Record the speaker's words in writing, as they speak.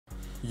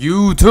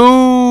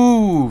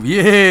YouTube,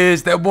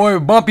 yes, that boy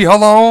Bumpy.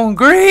 Hold on,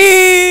 green.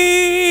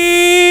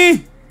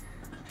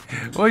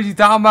 What you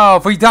talking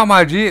about? What you talking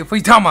about, Jit? What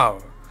you talking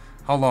about?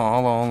 Hold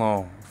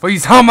on. What you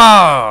talking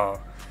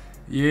about?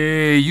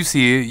 Yeah, you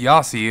see it,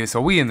 y'all see it.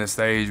 So we in the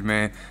stage,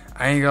 man.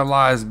 I ain't gonna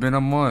lie, it's been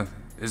a month.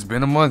 It's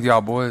been a month,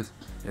 y'all boys.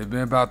 It's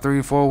been about 3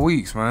 or 4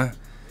 weeks, man.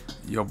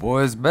 Your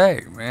boy's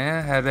back,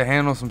 man. Had to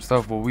handle some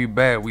stuff, but we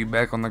back. We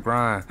back on the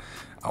grind.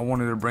 I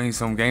wanted to bring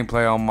some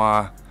gameplay on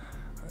my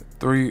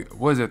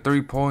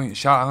 3-point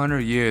shot hunter?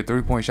 Yeah,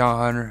 3-point shot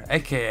hunter,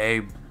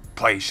 aka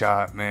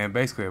Playshot, man.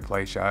 Basically a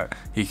Playshot.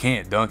 He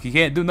can't dunk. He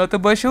can't do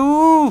nothing but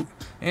shoot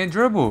and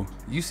dribble.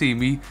 You see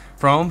me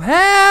from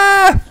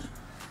half.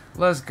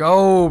 Let's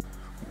go.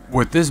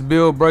 With this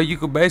build, bro, you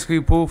could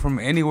basically pull from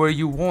anywhere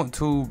you want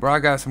to, bro. I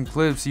got some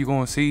clips you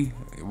gonna see.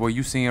 What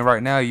you seeing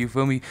right now, you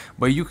feel me?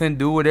 But you can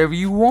do whatever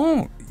you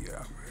want.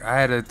 I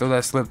had to throw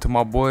that slip to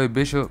my boy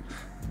Bishop,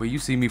 but you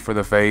see me for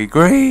the fade.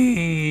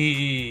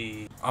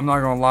 Great. I'm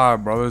not gonna lie,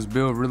 bro. This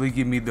build really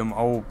give me them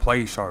old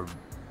Playshot.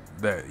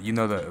 That, you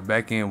know, the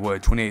back in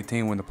what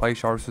 2018 when the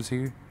Playshots was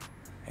here,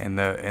 and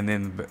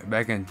then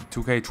back in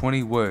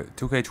 2K20, what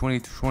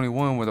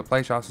 2K20-21 when the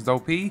Playshots was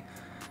OP.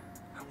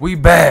 We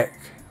back.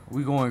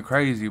 We going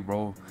crazy,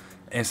 bro.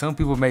 And some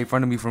people made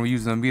fun of me from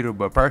using the meter,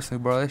 but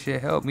personally, bro, that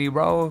shit helped me,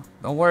 bro.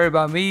 Don't worry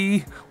about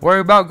me.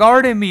 Worry about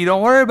guarding me.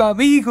 Don't worry about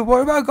me.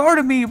 Worry about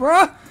guarding me,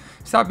 bro.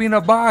 Stop being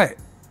a bot.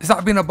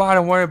 Stop being a bot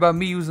and worry about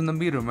me using the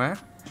meter, man.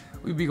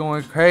 We be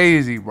going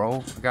crazy,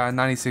 bro. I got a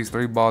 96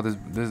 3-ball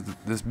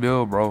this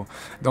build, bro.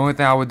 The only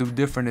thing I would do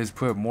different is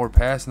put more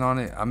passing on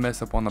it. I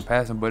mess up on the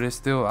passing, but I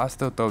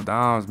still throw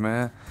downs,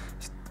 man.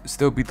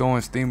 Still be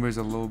throwing steamers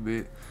a little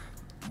bit.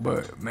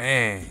 But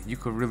man, you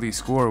could really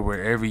score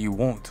wherever you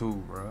want to,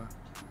 bro.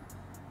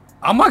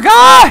 Oh my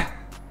god!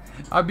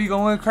 I be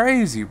going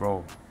crazy,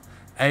 bro.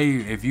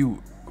 Hey,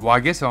 well, I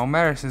guess it don't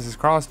matter since it's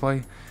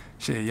crossplay.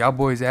 Shit, y'all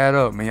boys add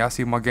up, man. Y'all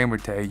see my gamer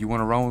tag. You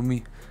wanna run with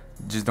me?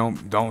 Just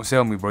don't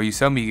sell me, bro. You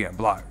sell me, you getting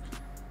blocked.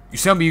 You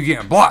sell me, you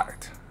getting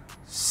blocked.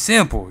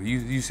 Simple.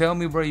 You sell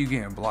me, bro, you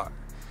getting blocked.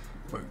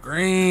 But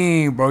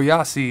green, bro,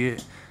 y'all see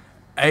it.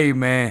 Hey,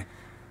 man,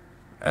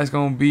 that's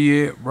gonna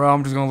be it, bro.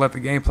 I'm just gonna let the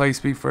gameplay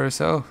speak for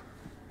itself,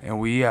 and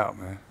we out,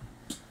 man.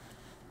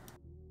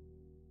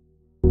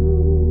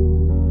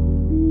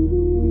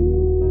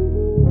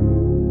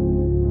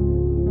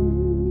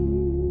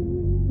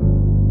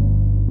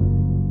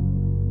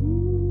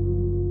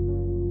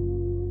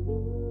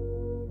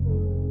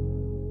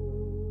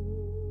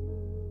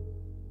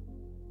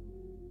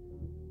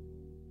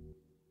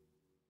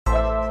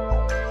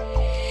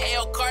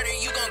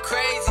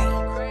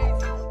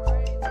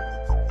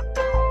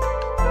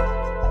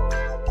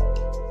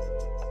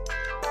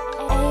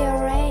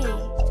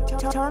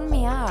 Turn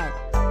me up.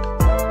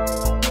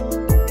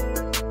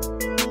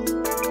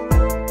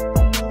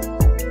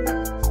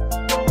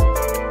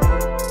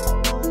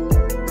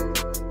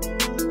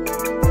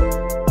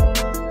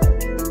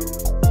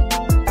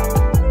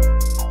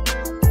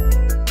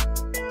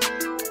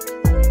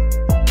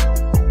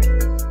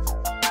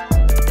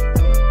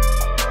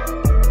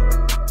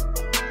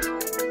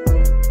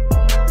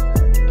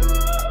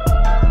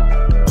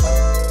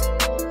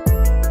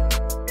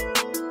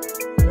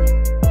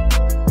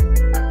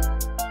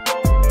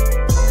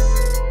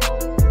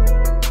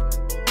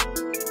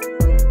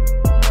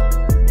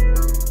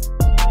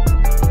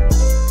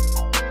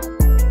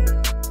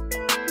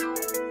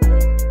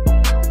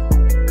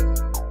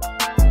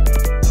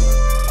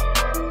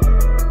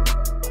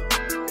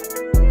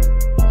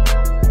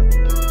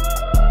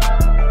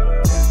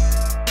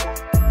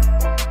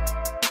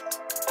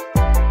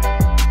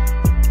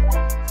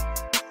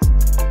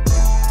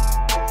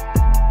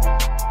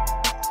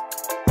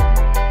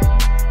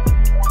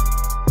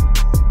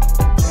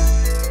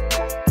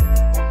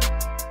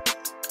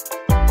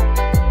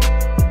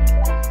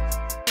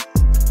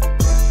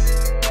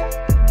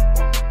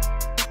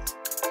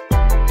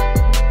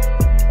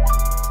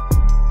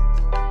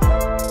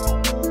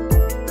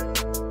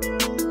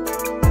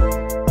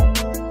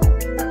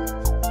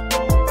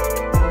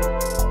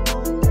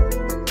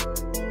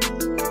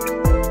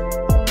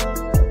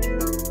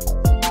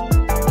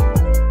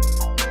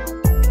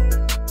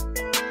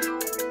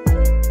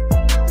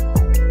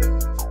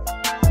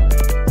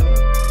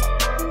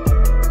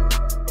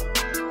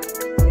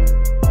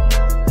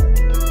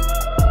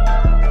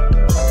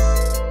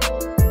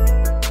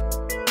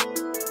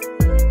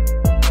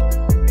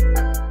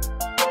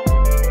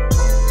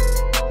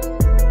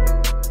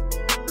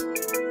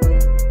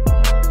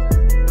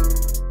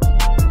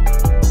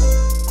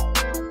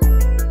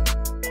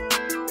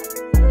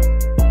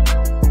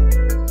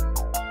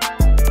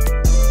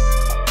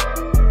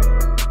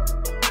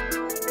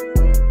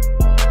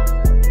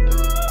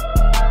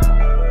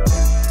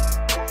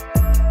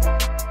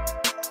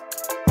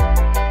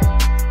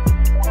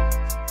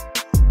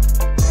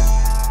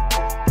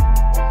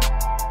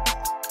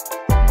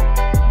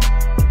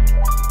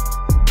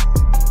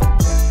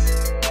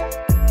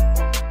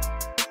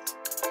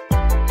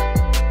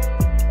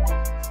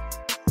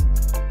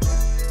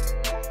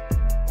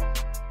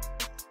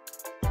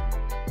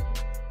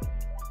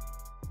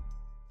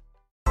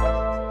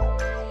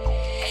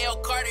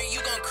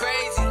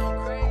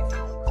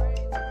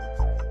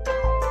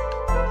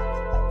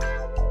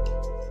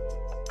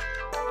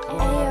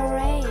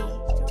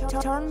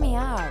 turn me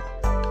out.